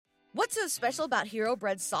What's so special about Hero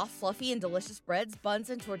Bread's soft, fluffy, and delicious breads, buns,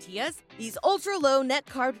 and tortillas? These ultra-low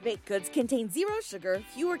net-carb baked goods contain zero sugar,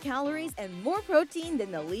 fewer calories, and more protein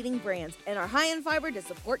than the leading brands, and are high in fiber to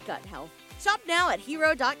support gut health. Shop now at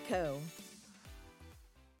hero.co.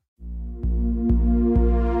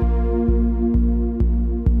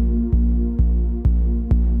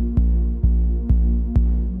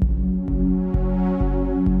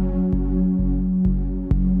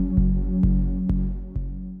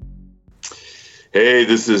 Hey,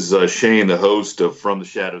 this is Shane, the host of From the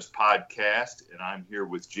Shadows podcast, and I'm here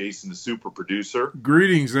with Jason, the super producer.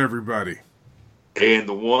 Greetings, everybody. And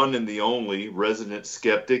the one and the only resident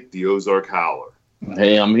skeptic, the Ozark Howler.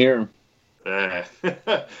 Hey, I'm here.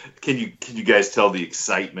 Can you guys tell the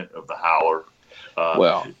excitement of the Howler?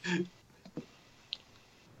 Well,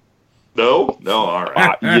 no, all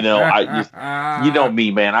right. You know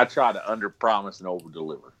me, man. I try to underpromise and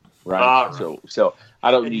overdeliver, right? So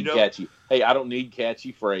I don't need catchy. Hey, I don't need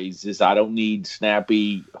catchy phrases. I don't need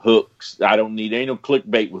snappy hooks. I don't need ain't no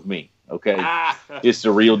clickbait with me. Okay, it's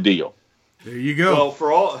the real deal. There you go. Well,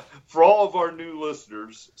 for all of our new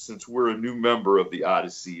listeners, since we're a new member of the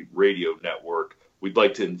Odyssey Radio Network, we'd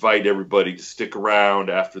like to invite everybody to stick around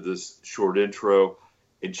after this short intro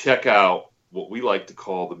and check out what we like to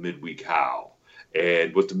call the Midweek Howl.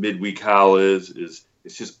 And what the Midweek Howl is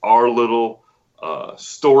it's just our little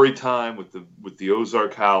story time with the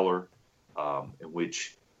Ozark Howler, in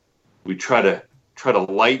which we try to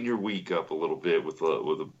lighten your week up a little bit with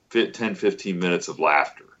a 10-15 minutes of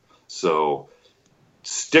laughter. So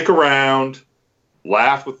stick around,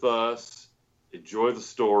 laugh with us, enjoy the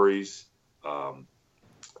stories.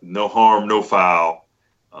 No harm, no foul.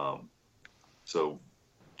 So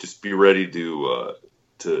just be ready to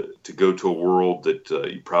go to a world that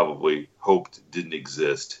you probably hoped didn't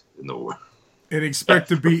exist in the world. And expect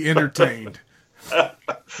to be entertained.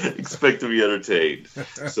 Expect to be entertained.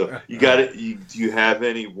 So you got it. Do you have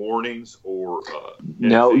any warnings or?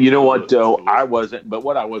 No, you know what though, I wasn't. But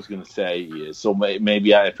what I was going to say is, so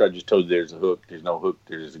maybe after I just told you there's a hook, there's no hook.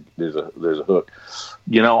 There's a hook.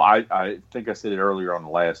 You know, I think I said it earlier on the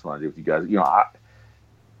last one I did with you guys. You know,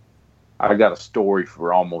 I got a story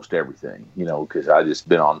for almost everything. You know, because I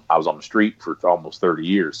was on the street for almost 30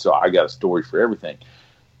 years, so I got a story for everything.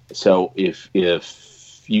 So if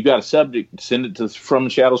you got a subject, send it to From the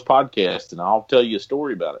Shadows podcast, and I'll tell you a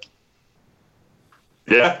story about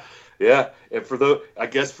it. Yeah. And for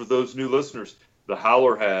those new listeners, the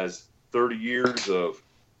Howler has 30 years of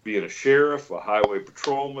being a sheriff, a highway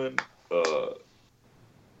patrolman,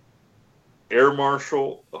 air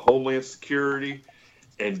marshal, a homeland security,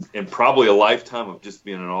 and probably a lifetime of just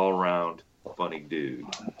being an all-around funny dude.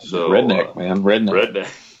 So redneck, man, redneck.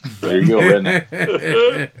 There you go, redneck.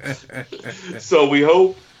 So we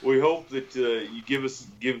hope that you give this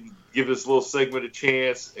little segment a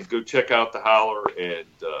chance and go check out the Howler. And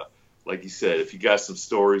like you said, if you got some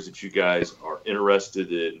stories that you guys are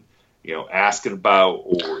interested in, asking about,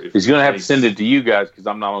 or if he's going to have to send it to you guys because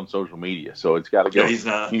I'm not on social media, so it's got to go.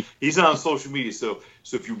 Yeah, he's not on social media. So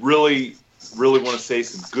if you really want to say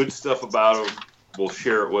some good stuff about him, we'll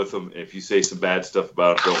share it with him. And if you say some bad stuff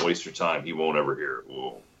about him, don't waste your time. He won't ever hear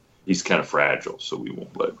it. He's kind of fragile, so we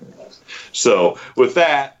won't let him. So with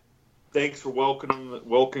that, thanks for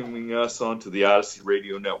welcoming us onto the Odyssey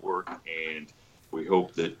Radio Network, and we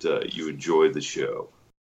hope that you enjoy the show.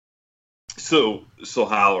 So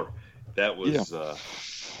Howler, that was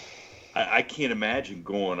I can't imagine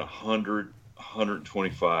going 100,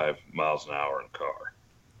 125 miles an hour in a car.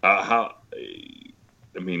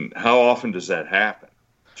 How often does that happen?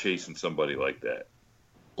 Chasing somebody like that?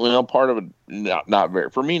 Well, part of it, not very.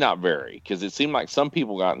 For me, not very, because it seemed like some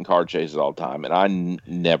people got in car chases all the time, and I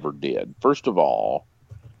never did. First of all,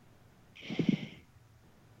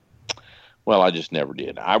 I just never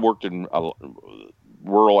did. I worked in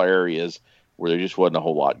rural areas where there just wasn't a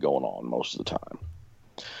whole lot going on most of the time.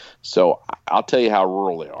 So I'll tell you how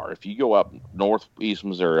rural they are. If you go up northeast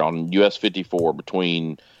Missouri on US 54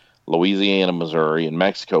 between Louisiana, Missouri, and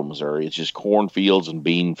Mexico, Missouri, it's just cornfields and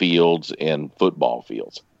bean fields and football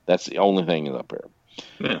fields. That's the only thing up there.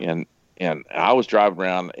 Yeah. And I was driving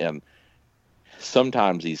around, and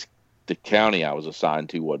sometimes the county I was assigned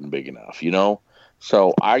to wasn't big enough,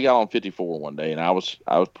 So I got on 54 one day, and I was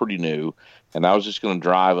pretty new, and I was just going to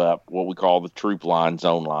drive up what we call the troop line,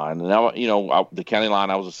 zone line, and now the county line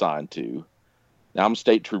I was assigned to. Now, I'm a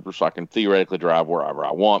state trooper, so I can theoretically drive wherever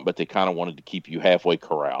I want, but they kind of wanted to keep you halfway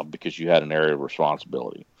corralled because you had an area of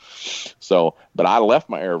responsibility. So, but I left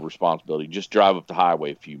my area of responsibility, just drive up the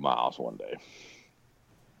highway a few miles one day.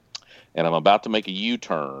 And I'm about to make a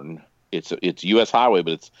U-turn. It's U.S. highway,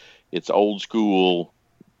 but it's old school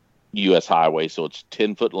U.S. highway, so it's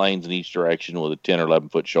 10-foot lanes in each direction with a 10 or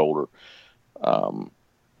 11-foot shoulder.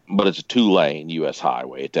 But it's a 2-lane U.S.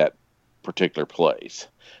 highway at that particular place.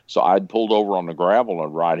 So I'd pulled over on the gravel on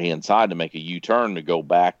the right-hand side to make a U-turn to go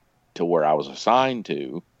back to where I was assigned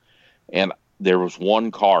to, and there was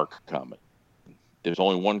one car coming. There's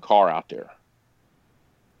only one car out there.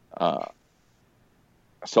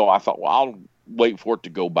 So I thought, well, I'll wait for it to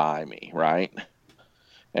go by me, right?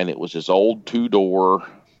 And it was this old 2-door,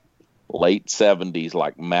 late 70s,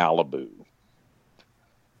 like Malibu.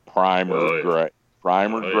 Primered gray.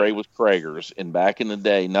 Primered gray with Kragers. And back in the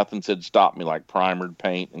day, nothing said stop me like primered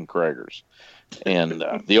paint and Kragers. And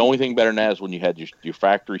the only thing better than that is when you had your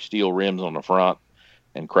factory steel rims on the front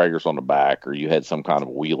and Kragers on the back, or you had some kind of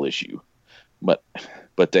a wheel issue. But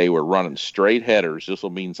they were running straight headers. This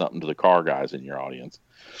will mean something to the car guys in your audience.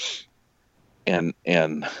 And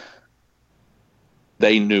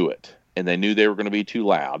they knew it. And they knew they were going to be too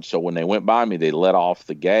loud. So when they went by me, they let off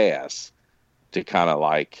the gas to kind of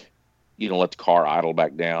like, let the car idle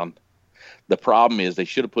back down. The problem is they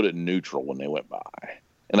should have put it in neutral when they went by.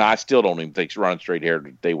 And I still don't even think running straight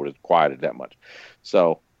here they would have quieted that much.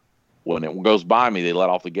 So when it goes by me, they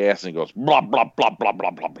let off the gas and it goes blah, blah, blah, blah,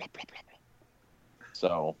 blah, blah, blah, blah, blah.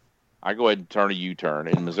 So I go ahead and turn a U-turn.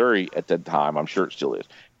 In Missouri at that time, I'm sure it still is,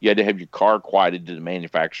 you had to have your car quieted to the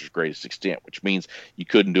manufacturer's greatest extent, which means you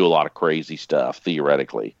couldn't do a lot of crazy stuff,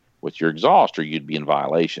 theoretically, with your exhaust, or you'd be in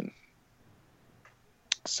violation.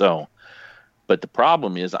 So, but the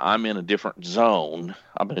problem is I'm in a different zone.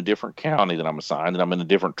 I'm in a different county that I'm assigned, and I'm in a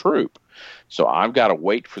different troop. So I've got to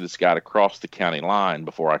wait for this guy to cross the county line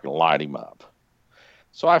before I can light him up.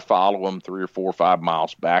 So I follow him 3 or 4 or 5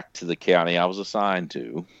 miles back to the county I was assigned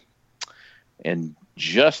to. And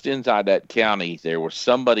just inside that county, there was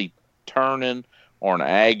somebody turning or an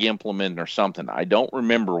ag implement or something. I don't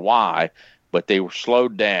remember why, but they were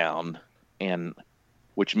slowed down, and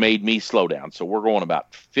which made me slow down. So we're going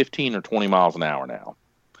about 15 or 20 miles an hour now.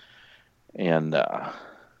 And the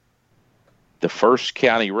first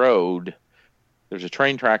county road, there's a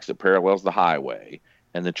train tracks that parallels the highway.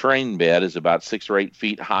 And the train bed is about 6 or 8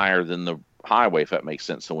 feet higher than the highway, if that makes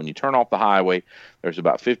sense. So when you turn off the highway, there's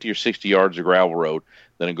about 50 or 60 yards of gravel road.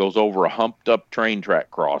 Then it goes over a humped up train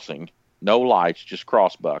track crossing. No lights, just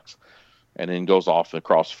crossbucks. And then goes off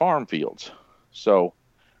across farm fields. So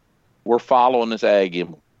we're following this ag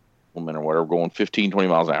implement or whatever, going 15, 20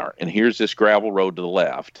 miles an hour. And here's this gravel road to the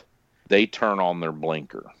left. They turn on their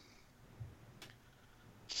blinker.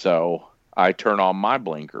 So I turn on my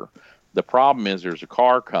blinker. The problem is there's a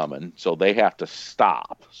car coming, so they have to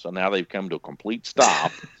stop. So now they've come to a complete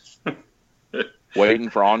stop, waiting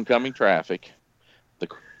for oncoming traffic. The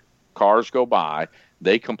cars go by.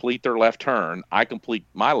 They complete their left turn. I complete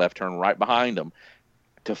my left turn right behind them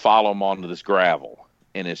to follow them onto this gravel.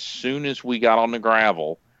 And as soon as we got on the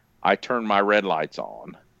gravel, I turned my red lights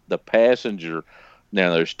on. The passenger,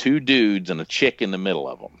 now there's 2 dudes and a chick in the middle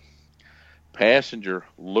of them. Passenger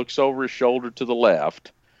looks over his shoulder to the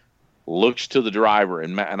left, looks to the driver,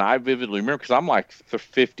 and I vividly remember, because I'm like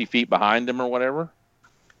 50 feet behind him or whatever.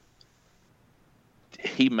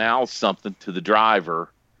 He mouths something to the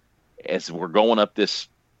driver as we're going up this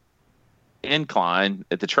incline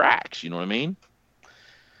at the tracks, you know what I mean?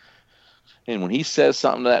 And when he says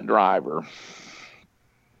something to that driver,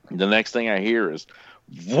 the next thing I hear is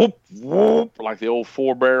whoop, whoop, like the old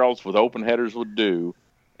 4 barrels with open headers would do.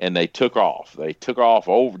 And they took off. They took off,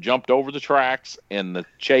 jumped over the tracks, and the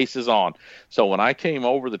chase is on. So when I came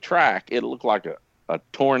over the track, it looked like a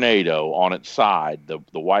tornado on its side, the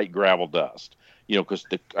white gravel dust. Because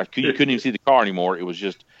you couldn't even see the car anymore. It was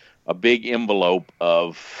just a big envelope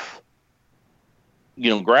of,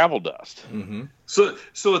 gravel dust. Mm-hmm.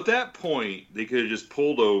 So at that point, they could have just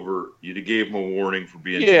pulled over. You'd have gave them a warning for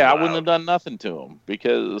being too loud. I wouldn't have done nothing to them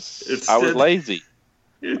because I was lazy.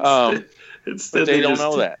 But they don't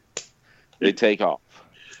know that. They take off.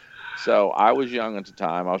 So I was young at the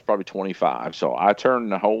time. I was probably 25. So I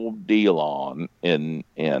turned the whole deal on, and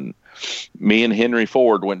me and Henry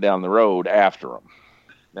Ford went down the road after them.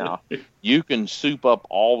 Now, you can soup up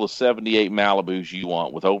all the 78 Malibus you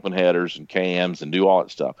want with open headers and cams and do all that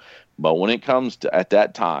stuff. But when it comes to, at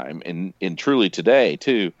that time, and truly today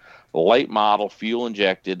too, late model, fuel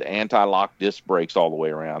injected, anti-lock disc brakes all the way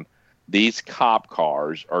around, these cop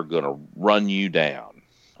cars are going to run you down,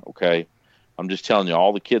 okay? I'm just telling you,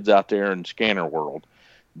 all the kids out there in scanner world,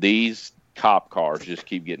 these cop cars just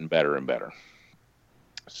keep getting better and better.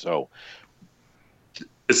 So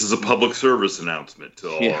this is a public service announcement to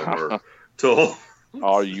all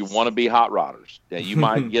or you want to be hot rodders. Yeah, you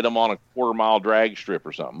might get them on a quarter-mile drag strip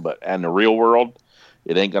or something, but in the real world,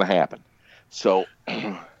 it ain't going to happen. So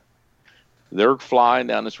they're flying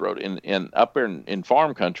down this road, and up in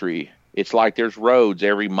farm country, it's like there's roads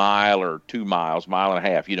every mile or 2 miles, mile and a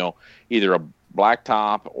half, either a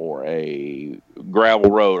blacktop or a gravel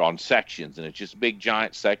road on sections, and it's just big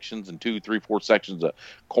giant sections and 2, 3, 4 sections of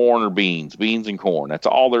corn or beans and corn. That's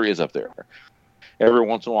all there is up there. Every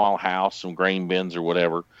once in a while, a house, some grain bins or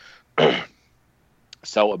whatever.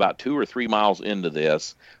 So about 2 or 3 miles into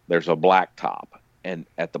this, there's a blacktop, and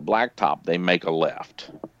at the blacktop they make a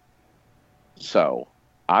left. So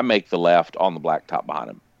I make the left on the blacktop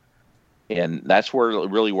behind him. And that's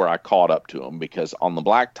where I caught up to him, because on the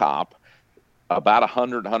blacktop, about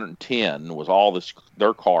 100, 110 was all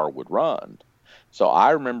their car would run. So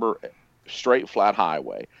I remember straight flat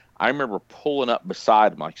highway. I remember pulling up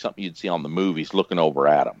beside him like something you'd see on the movies, looking over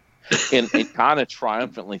at him. and kind of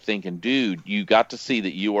triumphantly thinking, dude, you got to see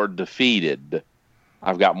that you are defeated.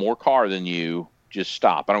 I've got more car than you. Just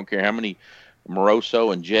stop. I don't care how many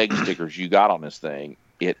Moroso and Jeg stickers you got on this thing.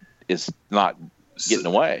 It is not getting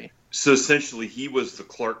away. So essentially, he was the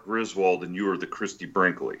Clark Griswold and you were the Christy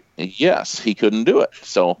Brinkley. Yes, he couldn't do it.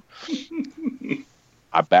 So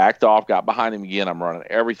I backed off, got behind him again. I'm running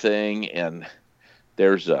everything, and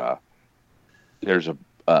there's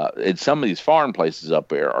and some of these farm places up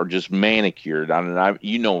there are just manicured. I mean,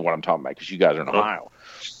 you know what I'm talking about because you guys are in Ohio.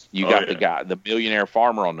 You got the millionaire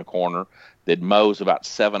farmer on the corner that mows about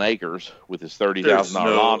 7 acres with his $30,000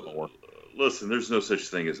 lawnmower. Listen, there's no such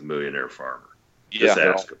thing as a millionaire farmer. Just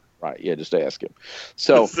ask him. Right, yeah, just ask him.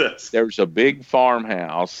 So there's a big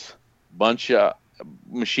farmhouse, bunch of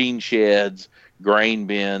machine sheds, grain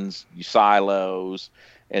bins, silos,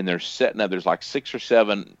 and they're setting up. There's like 6 or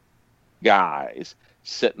 7 guys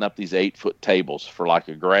setting up these 8-foot tables for like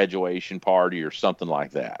a graduation party or something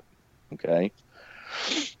like that. Okay.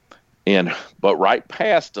 But right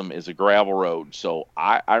past them is a gravel road. So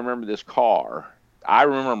I remember this car. I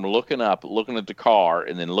remember looking at the car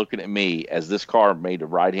and then looking at me as this car made a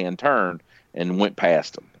right-hand turn and went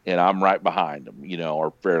past them. And I'm right behind them,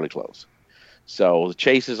 or fairly close. So the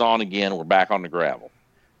chase is on again. We're back on the gravel.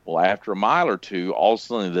 Well, after a mile or two, all of a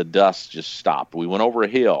sudden the dust just stopped. We went over a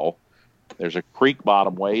hill. There's a creek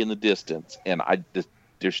bottom way in the distance, and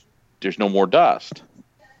there's no more dust.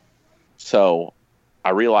 So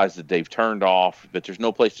I realized that they've turned off, but there's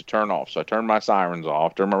no place to turn off. So I turned my sirens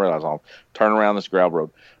off, turned my red lights off, turn around this gravel road,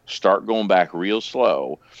 start going back real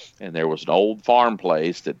slow. And there was an old farm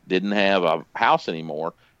place that didn't have a house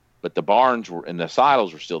anymore, but the barns and the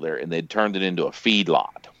silos were still there, and they'd turned it into a feed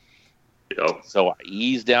lot. Yep. So I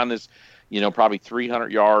eased down this, probably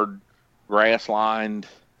 300-yard grass-lined,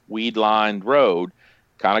 weed-lined road,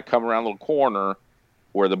 kind of come around a little corner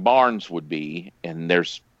where the barns would be, and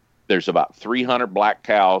there's about 300 black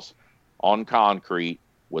cows on concrete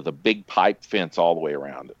with a big pipe fence all the way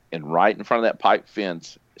around it. And right in front of that pipe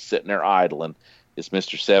fence, sitting there idling, is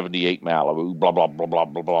Mr. 78 Malibu, blah, blah, blah, blah,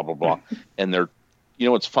 blah, blah, blah, blah. And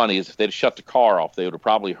what's funny is if they'd shut the car off, they would have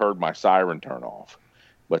probably heard my siren turn off,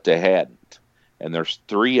 but they hadn't. And there's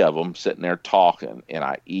 3 of them sitting there talking, and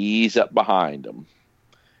I ease up behind them.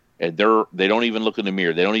 And they don't even look in the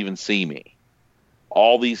mirror. They don't even see me.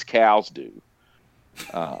 All these cows do.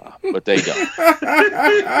 But they don't.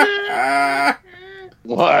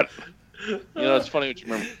 What? It's funny what you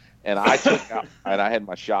remember. And I had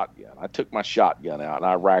my shotgun. I took my shotgun out and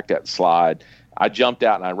I racked that slide. I jumped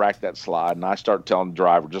out and I racked that slide, and I started telling the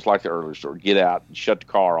driver, just like the earlier story, get out and shut the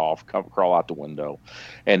car off, crawl out the window.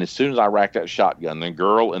 And as soon as I racked that shotgun, the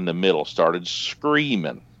girl in the middle started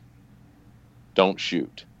screaming, "Don't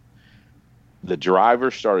shoot." The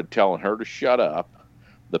driver started telling her to shut up.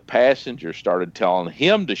 The passenger started telling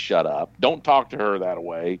him to shut up. Don't talk to her that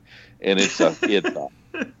way. And it's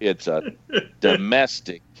a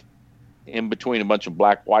domestic in between a bunch of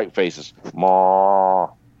black white faces.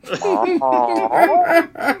 Ma, ma.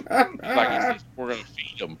 Like we're gonna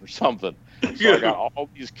feed them or something. So I got all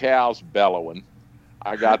these cows bellowing.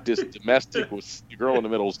 I got this domestic with the girl in the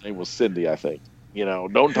middle's name was Cindy, I think.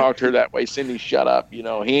 Don't talk to her that way. Cindy, shut up. He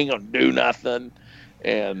ain't gonna do nothing.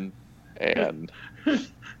 And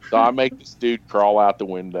so I make this dude crawl out the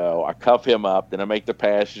window. I cuff him up. Then I make the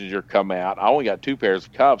passenger come out. I only got 2 pairs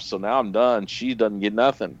of cuffs, so now I'm done. She doesn't get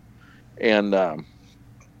nothing. And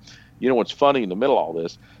what's funny in the middle of all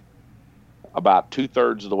this? About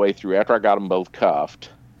 2/3 of the way through, after I got them both cuffed,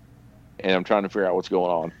 and I'm trying to figure out what's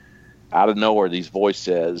going on, out of nowhere, these voice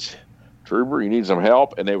says, "Trooper, you need some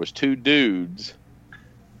help?" And there was 2 dudes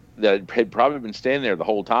that had probably been standing there the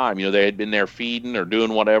whole time. They had been there feeding or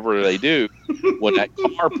doing whatever they do. When that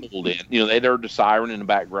car pulled in, they'd heard the siren in the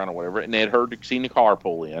background or whatever, and they had seen the car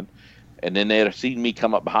pull in, and then they had seen me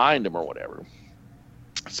come up behind them or whatever.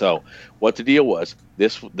 So what the deal was,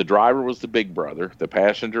 the driver was the big brother, the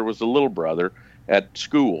passenger was the little brother at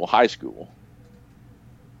school, high school,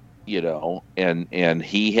 and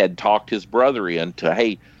he had talked his brother into,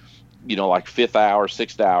 hey, like 5th hour,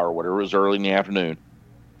 6th hour, whatever it was, early in the afternoon,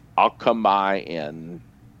 I'll come by and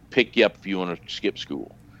pick you up if you want to skip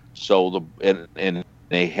school. So and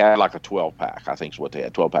they had like a 12-pack, I think is what they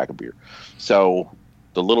had, 12-pack of beer. So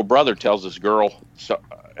the little brother tells this girl,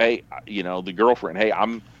 hey, the girlfriend, hey,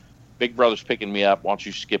 big brother's picking me up. Why don't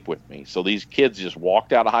you skip with me? So these kids just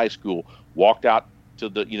walked out of high school, walked out to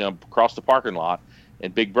across the parking lot,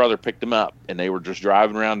 and big brother picked them up. And they were just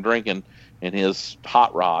driving around drinking in his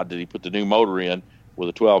hot rod that he put the new motor in with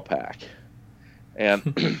a 12-pack.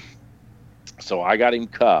 And so I got him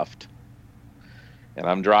cuffed, and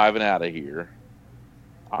I'm driving out of here.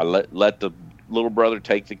 I let the little brother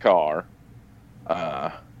take the car.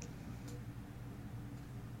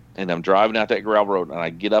 And I'm driving out that gravel road, and I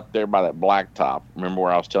get up there by that blacktop. Remember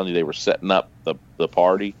where I was telling you they were setting up the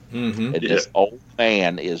party? Mm-hmm. And this old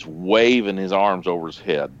man is waving his arms over his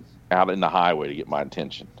head out in the highway to get my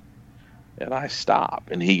attention. And I stop,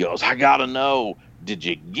 and he goes, I got to know, did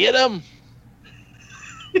you get him?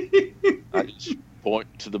 I just point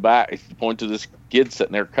to the back, point to this kid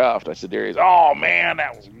sitting there cuffed. I said, there he is. Oh, man,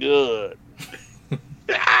 that was good.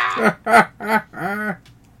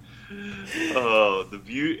 Oh, the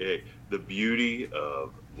beauty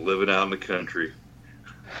of living out in the country.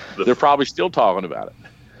 They're probably still talking about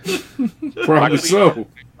it. Probably so.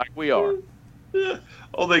 Like we are.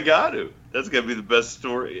 Oh, they got to. That's got to be the best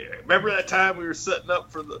story. Remember that time we were setting up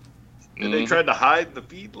for and they tried to hide in the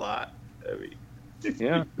feed lot? I mean,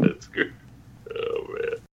 yeah. That's good. Oh,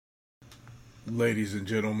 man. Ladies and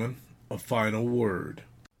gentlemen, a final word.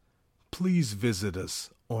 Please visit us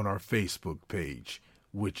on our Facebook page,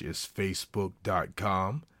 which is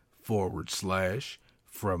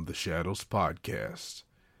facebook.com/From the Shadows Podcast,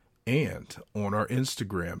 and on our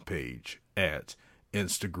Instagram page at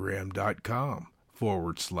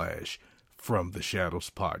instagram.com/From the Shadows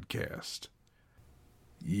Podcast.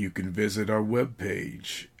 You can visit our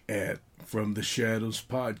webpage at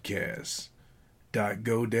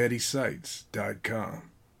FromTheShadowsPodcast.GoDaddySites.com,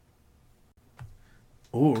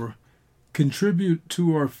 or contribute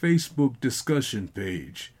to our Facebook discussion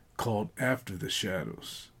page called After the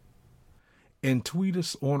Shadows, and tweet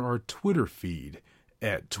us on our Twitter feed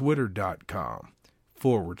at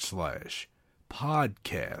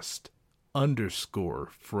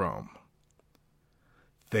twitter.com/podcast_from.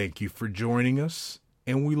 Thank you for joining us,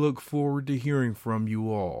 and we look forward to hearing from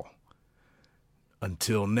you all.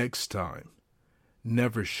 Until next time,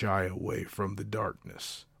 never shy away from the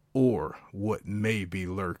darkness or what may be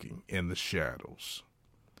lurking in the shadows.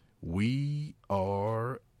 We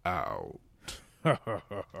are out.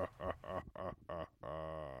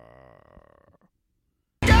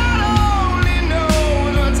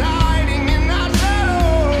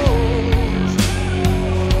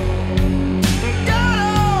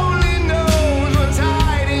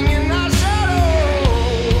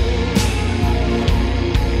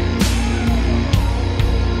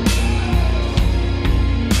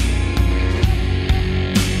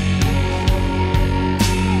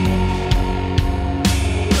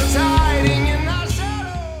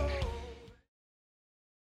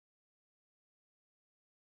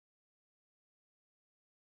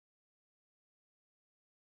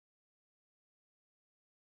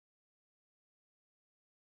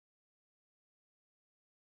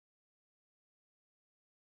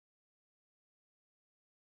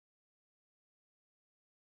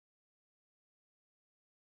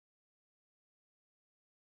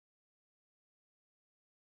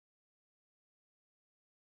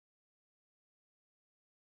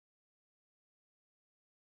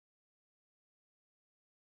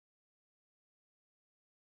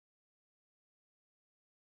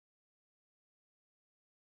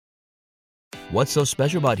 What's so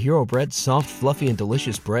special about Hero Bread's soft, fluffy, and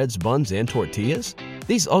delicious breads, buns, and tortillas?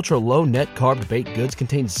 These ultra-low net-carb baked goods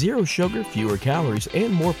contain zero sugar, fewer calories,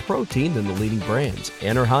 and more protein than the leading brands,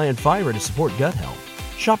 and are high in fiber to support gut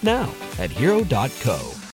health. Shop now at Hero.co.